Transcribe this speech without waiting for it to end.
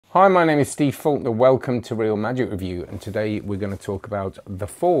Hi, my name is Steve Faulkner. Welcome to Real Magic Review, and today we're going to talk about The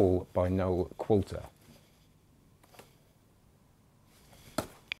Fall by Noel Qualter.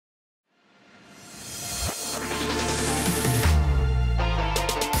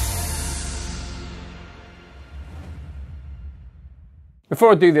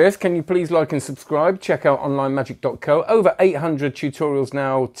 Before I do this, can you please like and subscribe? Check out onlinemagic.co. Over 800 tutorials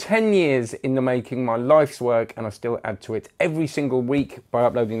now, 10 years in the making, my life's work, and I still add to it every single week by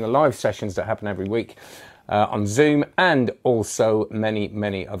uploading the live sessions that happen every week on Zoom, and also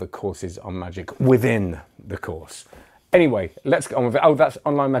many other courses on magic within the course. Anyway, let's get on with it. Oh, that's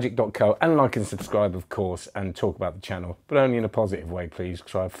onlinemagic.co, and like and subscribe, of course, and talk about the channel, but only in a positive way, please,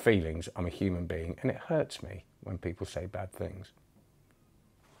 because I have feelings. I'm a human being, and it hurts me when people say bad things.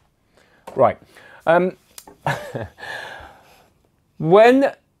 Right,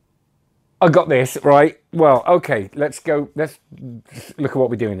 when I got this, right, well, okay, let's look at what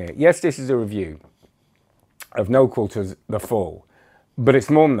we're doing here. Yes, this is a review of Noel Qualter's The Fall, but it's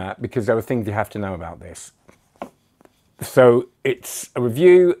more than that because there are things you have to know about this. So it's a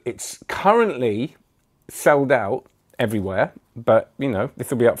review, it's currently sold out everywhere, but, you know, this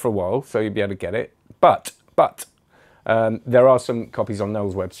will be up for a while, so you'll be able to get it, but there are some copies on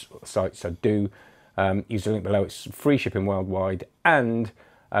Noel's website, so do use the link below. It's free shipping worldwide, and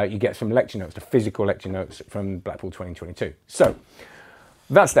you get some lecture notes, the physical lecture notes from Blackpool 2022. So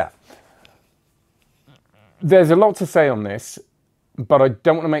that's that. There's a lot to say on this, but I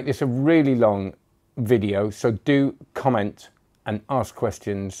don't want to make this a really long video, so do comment and ask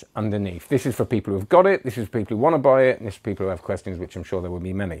questions underneath. This is for people who have got it, this is for people who want to buy it, and this is for people who have questions, which I'm sure there will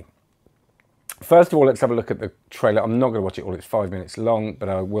be many. First of all, let's have a look at the trailer. I'm not going to watch it all, it's 5 minutes long, but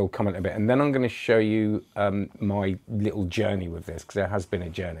I will comment a bit. And then I'm going to show you my little journey with this, because there has been a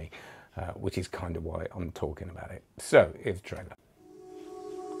journey, which is kind of why I'm talking about it. So, here's the trailer.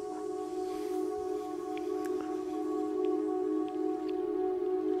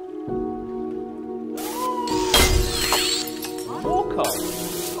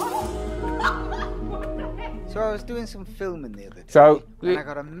 So I was doing some filming the other day, and I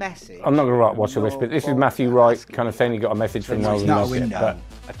got a message. I'm not going to watch the list, but this is Matthew Wright kind of saying he got a message from Noel.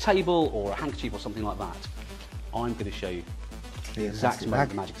 A table or a handkerchief or something like that. I'm going to show you the exact amount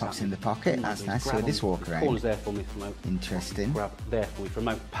of magic pops in the pocket. That's nice. So this walk around. Corner's there for me for a moment. Interesting. Grab there for me for a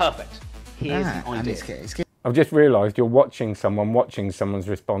moment. Perfect. Here's the idea. I've just realised you're watching someone's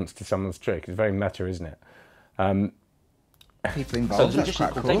response to someone's trick. It's very meta, isn't it? People involved. So there's a magician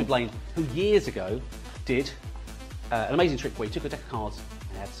called David Blaine who years ago did an amazing trick where he took a deck of cards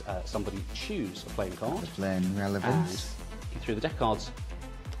and had somebody choose a playing card. Playing relevance. And he threw the deck of cards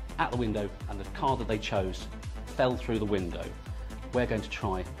at the window, and the card that they chose fell through the window. We're going to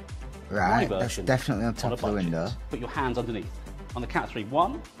try my version. That's definitely on top of the window. Put your hands underneath. On the count of three.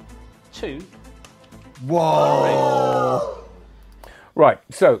 1, 2. Whoa! Right,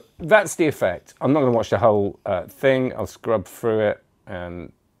 so that's the effect. I'm not going to watch the whole thing. I'll scrub through it,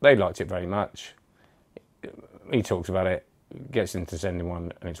 and they liked it very much. He talks about it, gets into sending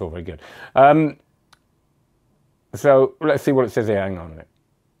one, and it's all very good. So let's see what it says here. Hang on a minute.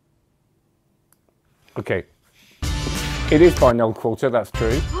 Okay. It is by Noel Qualter, that's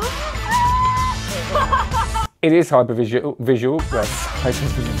true. It is visual. That's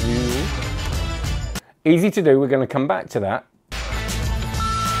hypervisual. Easy to do, we're going to come back to that.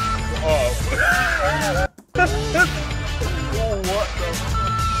 Oh, what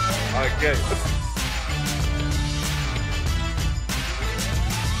the...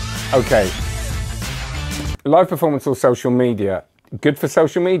 Okay. Live performance or social media. Good for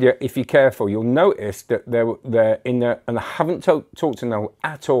social media if you're careful. You'll notice that they're in there, and I haven't talked to Noel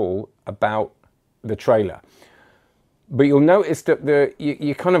at all about the trailer. But you'll notice that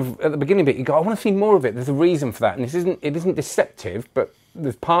you kind of, at the beginning of it, you go, I want to see more of it. There's a reason for that. And it isn't deceptive, but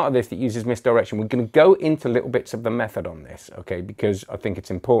there's part of this that uses misdirection. We're going to go into little bits of the method on this, okay, because I think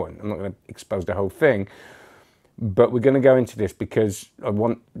it's important. I'm not going to expose the whole thing, but we're going to go into this because I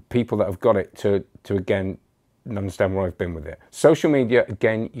want people that have got it to again, understand where I've been with it. Social media,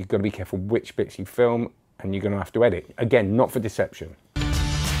 again, you've got to be careful which bits you film, and you're going to have to edit. Again, not for deception.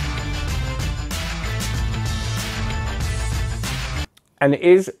 And it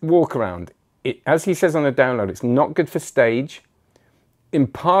is walk around. As he says on the download, it's not good for stage. In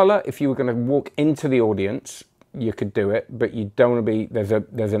parlour, if you were going to walk into the audience, you could do it, but you don't want to be, there's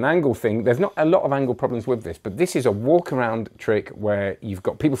an angle thing. There's not a lot of angle problems with this, but this is a walk around trick where you've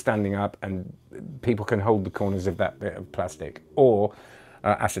got people standing up and people can hold the corners of that bit of plastic or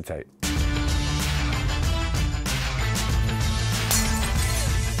acetate.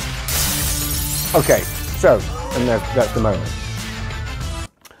 Okay, so, and that's the moment.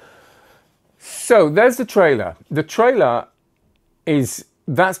 So there's the trailer. The trailer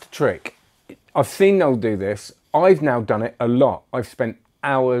that's the trick. I've seen Noel do this. I've now done it a lot. I've spent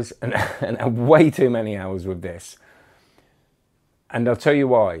hours and way too many hours with this. And I'll tell you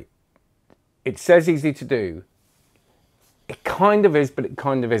why. It says easy to do. It kind of is, but it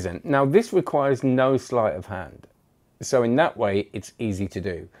kind of isn't. Now, this requires no sleight of hand. So in that way, it's easy to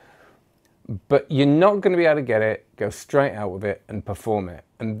do. But you're not going to be able to get it, go straight out with it and perform it.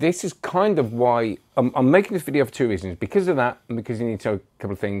 And this is kind of why I'm making this video for two reasons. Because of that, and because you need to know a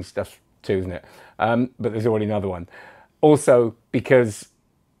couple of things. That's two, isn't it? But there's already another one. Also, because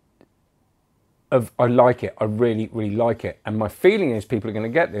I like it. I really, really like it. And my feeling is people are going to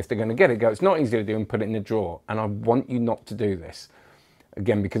get this. They're going to get it, go, it's not easy to do, and put it in the drawer. And I want you not to do this.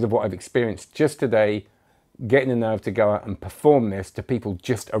 Again, because of what I've experienced just today, getting the nerve to go out and perform this to people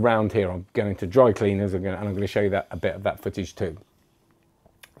just around here. I'm going to dry cleaners, and I'm going to show you a bit of that footage too.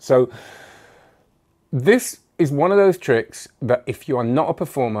 So this is one of those tricks that if you are not a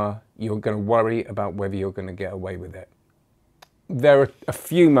performer, you're going to worry about whether you're going to get away with it. There are a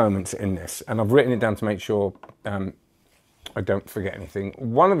few moments in this, and I've written it down to make sure I don't forget anything.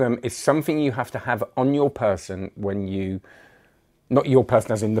 One of them is something you have to have on your person when you, not your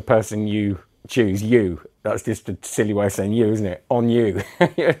person as in the person you choose, you. That's just a silly way of saying you, isn't it? On you.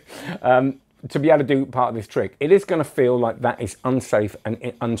 To be able to do part of this trick. It is going to feel like that is unsafe and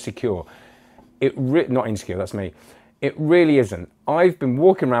unsecure. Not insecure, that's me. It really isn't. I've been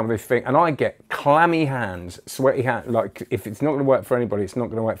walking around with this thing and I get clammy hands, sweaty hands. Like, if it's not going to work for anybody, it's not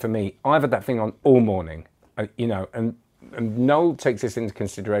going to work for me. I've had that thing on all morning, you know, and Noel takes this into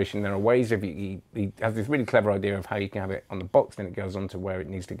consideration. There are ways of he has this really clever idea of how you can have it on the box, then it goes on to where it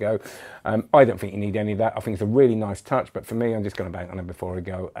needs to go. I don't think you need any of that. I think it's a really nice touch, but for me, I'm just going to bang on it before I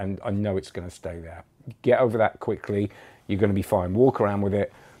go, and I know it's going to stay there. Get over that quickly. You're going to be fine. Walk around with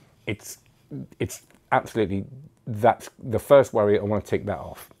it. It's absolutely, that's the first worry. I want to tick that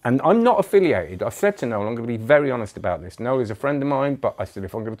off. And I'm not affiliated. I said to Noel, I'm going to be very honest about this. Noel is a friend of mine, but I said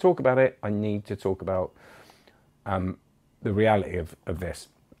if I'm going to talk about it, I need to talk about the reality of this,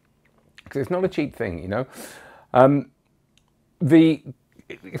 because it's not a cheap thing, you know.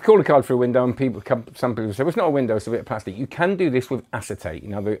 It's called a card through window, and some people say, well, it's not a window, it's a bit of plastic. You can do this with acetate, you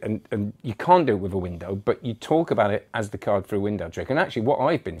know, and you can't do it with a window, but you talk about it as the card through window trick. And actually what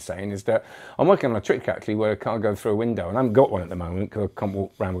I've been saying is that I'm working on a trick actually where a card goes through a window, and I haven't got one at the moment because I can't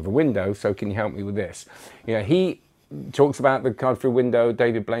walk around with a window, so can you help me with this? You know, he talks about the card through window,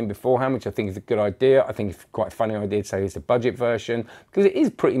 David Blaine, beforehand, which I think is a good idea. I think it's quite a funny idea to say it's a budget version, because it is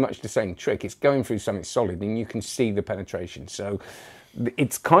pretty much the same trick. It's going through something solid and you can see the penetration. So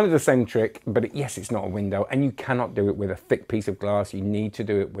it's kind of the same trick, but yes, it's not a window, and you cannot do it with a thick piece of glass. You need to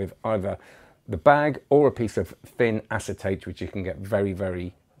do it with either the bag or a piece of thin acetate, which you can get very,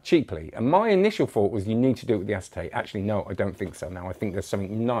 very cheaply. And my initial thought was you need to do it with the acetate. Actually, no, I don't think so now. I think there's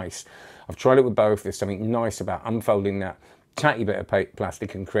something nice. I've tried it with both. There's something nice about unfolding that tatty bit of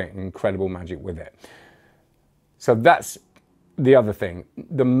plastic and creating incredible magic with it. So that's the other thing.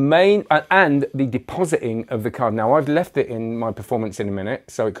 The main, and the depositing of the card. Now, I've left it in my performance in a minute,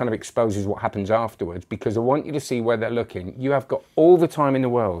 so it kind of exposes what happens afterwards, because I want you to see where they're looking. You have got all the time in the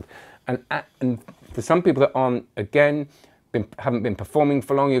world. And for some people that aren't, again, haven't been performing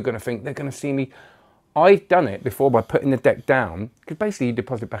for long, you're going to think they're going to see me. I've done it before by putting the deck down, because basically you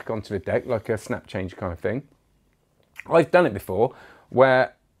deposit back onto the deck like a snap change kind of thing. I've done it before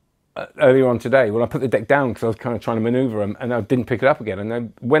where earlier on today, when I put the deck down because I was kind of trying to maneuver them, and I didn't pick it up again, and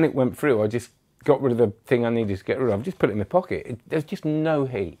then when it went through, I just got rid of the thing I needed to get rid of. I just put it in my pocket. There's just no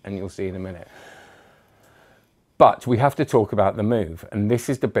heat, and you'll see in a minute. But we have to talk about the move, and this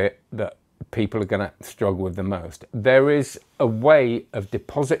is the bit that people are going to struggle with the most. There is a way of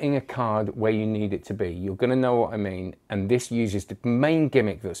depositing a card where you need it to be. You're going to know what I mean, and this uses the main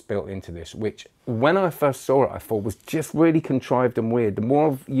gimmick that's built into this, which when I first saw it I thought was just really contrived and weird. The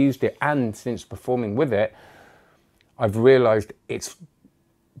more I've used it, and since performing with it, I've realized it's,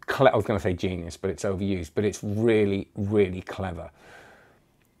 I was going to say genius, but it's overused, but it's really, really clever.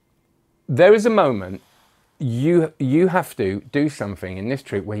 There is a moment you have to do something in this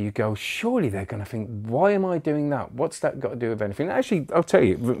trick where you go, surely they're going to think, why am I doing that? What's that got to do with anything? Actually, I'll tell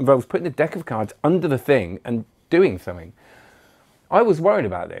you, it involves putting the deck of cards under the thing and doing something. I was worried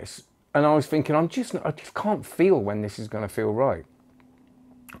about this, and I was thinking, I just can't feel when this is going to feel right.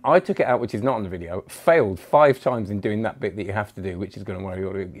 I took it out, which is not on the video, failed 5 times in doing that bit that you have to do, which is going to worry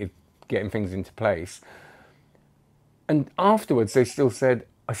you, getting things into place. And afterwards, they still said,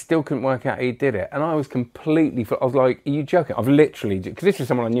 I still couldn't work out how he did it. And I was completely, I was like, are you joking? I've literally, because this is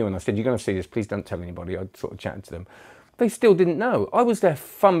someone I knew, and I said, you're going to see this, please don't tell anybody. I sort of chatted to them. They still didn't know. I was there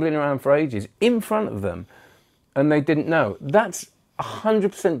fumbling around for ages in front of them, and they didn't know. That's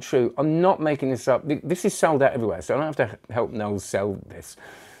 100% true. I'm not making this up. This is sold out everywhere, so I don't have to help Noel sell this.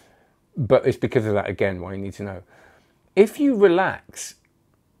 But it's because of that, again, why you need to know. If you relax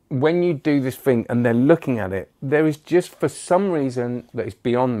when you do this thing and they're looking at it, there is just, for some reason that is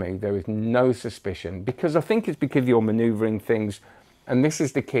beyond me, there is no suspicion. Because I think it's because you're manoeuvring things, and this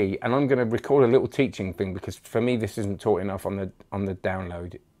is the key. And I'm going to record a little teaching thing, because for me this isn't taught enough on the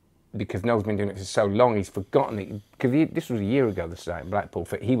download. Because Noel's been doing it for so long, he's forgotten it. Because this was a year ago, the site in Blackpool,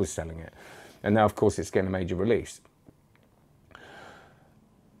 he was selling it. And now, of course, it's getting a major release.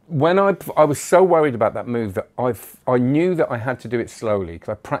 When I was so worried about that move that I knew that I had to do it slowly, because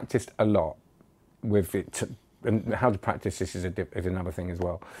I practiced a lot with it. And how to practice this is another thing as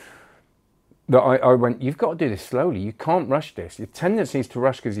well. That I went, you've got to do this slowly. You can't rush this. Your tendency is to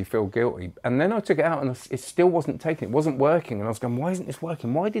rush because you feel guilty. And then I took it out and it still wasn't taking. It wasn't working. And I was going, why isn't this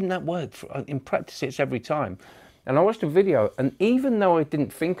working? Why didn't that work? In practice, it's every time. And I watched a video, and even though I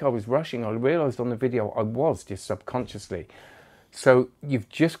didn't think I was rushing, I realised on the video I was, just subconsciously. So you've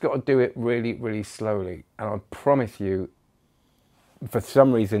just got to do it really, really slowly. And I promise you, for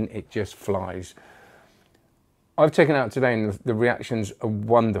some reason, it just flies. I've taken it out today, and the reactions are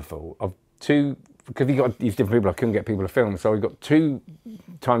wonderful. Because you got these different people, I couldn't get people to film, so we've got 2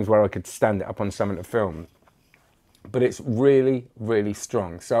 times where I could stand it up on something to film. But it's really, really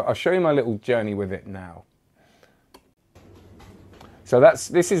strong. So I'll show you my little journey with it now. So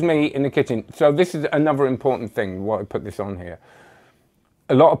this is me in the kitchen. So this is another important thing, why I put this on here.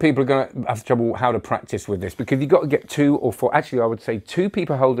 A lot of people are going to have trouble how to practice with this, because you've got to get 2 or 4, actually I would say 2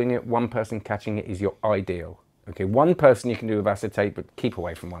 people holding it, 1 person catching it is your ideal. Okay, 1 person you can do with acetate, but keep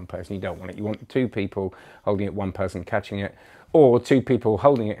away from 1 person. You don't want it. You want 2 people holding it, 1 person catching it, or 2 people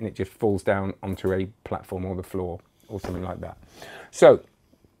holding it and it just falls down onto a platform or the floor or something like that. So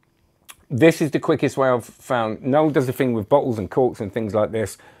this is the quickest way I've found. Noel does the thing with bottles and corks and things like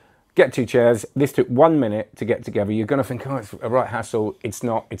this. Get 2 chairs. This took 1 minute to get together. You're going to think, oh, it's a right hassle. It's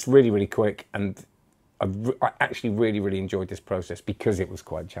not. It's really, really quick. And I actually really, really enjoyed this process because it was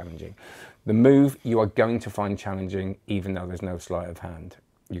quite challenging. The move you are going to find challenging, even though there's no sleight of hand.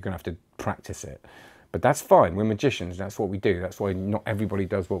 You're going to have to practice it. But that's fine. We're magicians. That's what we do. That's why not everybody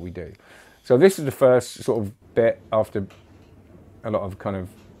does what we do. So this is the first sort of bit after a lot of kind of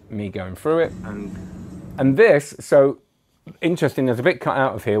me going through it. And this, so interesting, there's a bit cut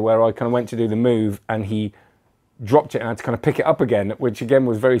out of here where I kind of went to do the move and he dropped it and I had to kind of pick it up again, which again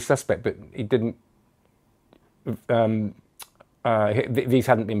was very suspect, but he didn't. These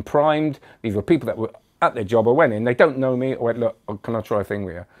hadn't been primed. These were people that were at their job. I went in, they don't know me. I went, look, can I try a thing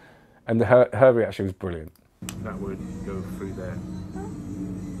with you? And her reaction was brilliant. That would go through there.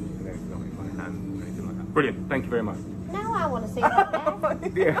 And there's nothing in my hand or anything like that. Brilliant, thank you very much. Now I want to see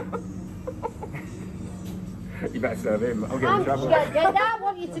that. Yeah. You better serve him. I'll get in trouble. I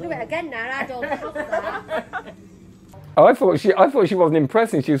want you to do it again now. I don't trust that. I thought she wasn't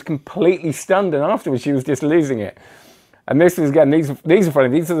impressed, and she was completely stunned, and afterwards she was just losing it. And this is, again, these are funny.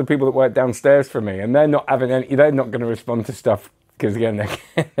 These are the people that work downstairs for me, and they're not having any. They're not going to respond to stuff because, again,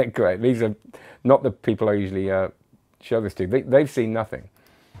 they're great. These are not the people I usually show this to. They've seen nothing.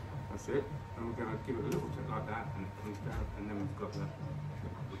 That's it. And we're going to give it a little tip like that, and it comes down, and then we've got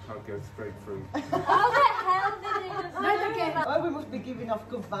the card goes straight through. How the hell did it just Oh, we must be giving off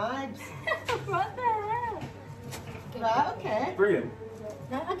good vibes. What the hell? Right, okay. Brilliant.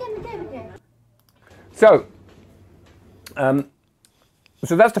 No, again. So,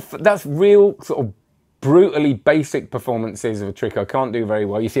 so that's real sort of brutally basic performances of a trick I can't do very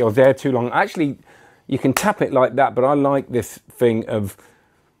well. You see, I was there too long. Actually, you can tap it like that, but I like this thing of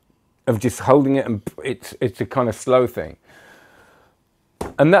just holding it, and it's a kind of slow thing.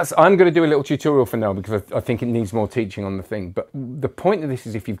 And I'm going to do a little tutorial for now because I think it needs more teaching on the thing. But the point of this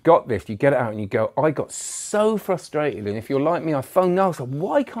is if you've got this, you get it out and you go, I got so frustrated. And if you're like me, I phoned Noel, said,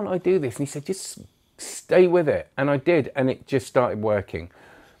 why can't I do this? And he said, just stay with it. And I did, and it just started working.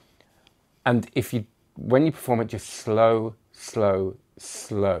 And when you perform it, just slow, slow,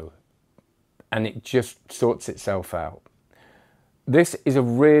 slow. And it just sorts itself out. This is a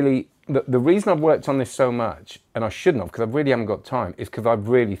really... The reason I've worked on this so much, and I shouldn't have, because I really haven't got time, is because I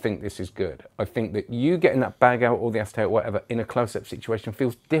really think this is good. I think that you getting that bag out or the acetate or whatever in a close-up situation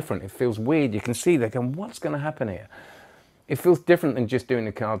feels different. It feels weird. You can see they're going, what's going to happen here? It feels different than just doing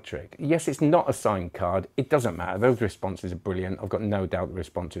a card trick. Yes, it's not a signed card. It doesn't matter. Those responses are brilliant. I've got no doubt the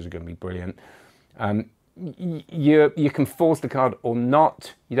responses are going to be brilliant. You can force the card or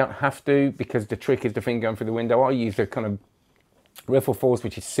not. You don't have to, because the trick is the thing going through the window. I use a kind of riffle force,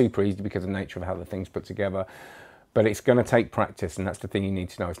 which is super easy because of the nature of how the thing's put together. But it's going to take practice, and that's the thing you need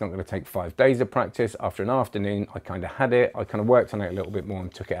to know. It's not going to take 5 days of practice. After an afternoon, I kind of had it. I kind of worked on it a little bit more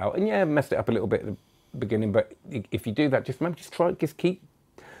and took it out. And yeah, messed it up a little bit at the beginning, but if you do that, just remember, just keep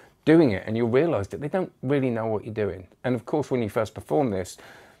doing it, and you'll realise that they don't really know what you're doing. And of course, when you first perform this,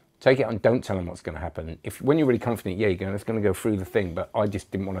 take it out and don't tell them what's going to happen. When you're really confident, yeah, it's going to go through the thing, but I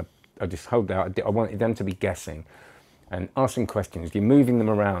just didn't want to, I just held out. I wanted them to be guessing and asking questions. You're moving them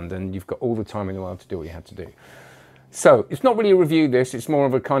around, and you've got all the time in the world to do what you had to do. So it's not really a review, this. It's more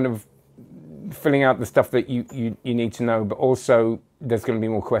of a kind of filling out the stuff that you need to know, but also there's going to be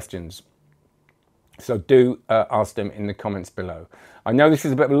more questions. So do ask them in the comments below. I know this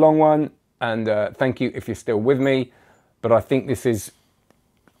is a bit of a long one, and thank you if you're still with me, but I think it's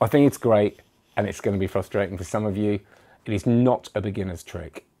great, and it's going to be frustrating for some of you. It is not a beginner's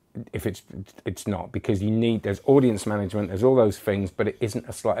trick. If it's not, because there's audience management, there's all those things, but it isn't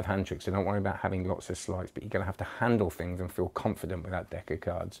a sleight of hand trick, so don't worry about having lots of sleights, but you're going to have to handle things and feel confident with that deck of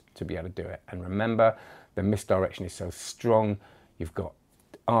cards to be able to do it. And remember, the misdirection is so strong, you've got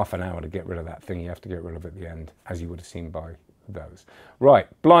half an hour to get rid of that thing you have to get rid of at the end, as you would have seen by those. Right,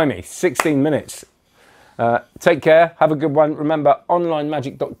 blimey, 16 minutes. Take care, have a good one. Remember,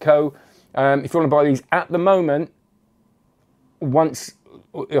 onlinemagic.co. If you want to buy these at the moment,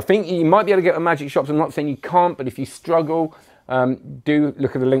 I think you might be able to get them at magic shops. I'm not saying you can't, but if you struggle, do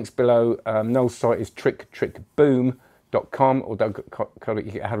look at the links below. Noel's site is tricktrickboom.com, or you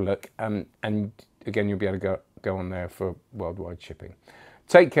can have a look. And again, you'll be able to go on there for worldwide shipping.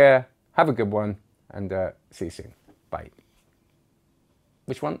 Take care, have a good one, and see you soon. Bye.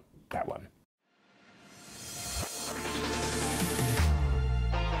 Which one? That one.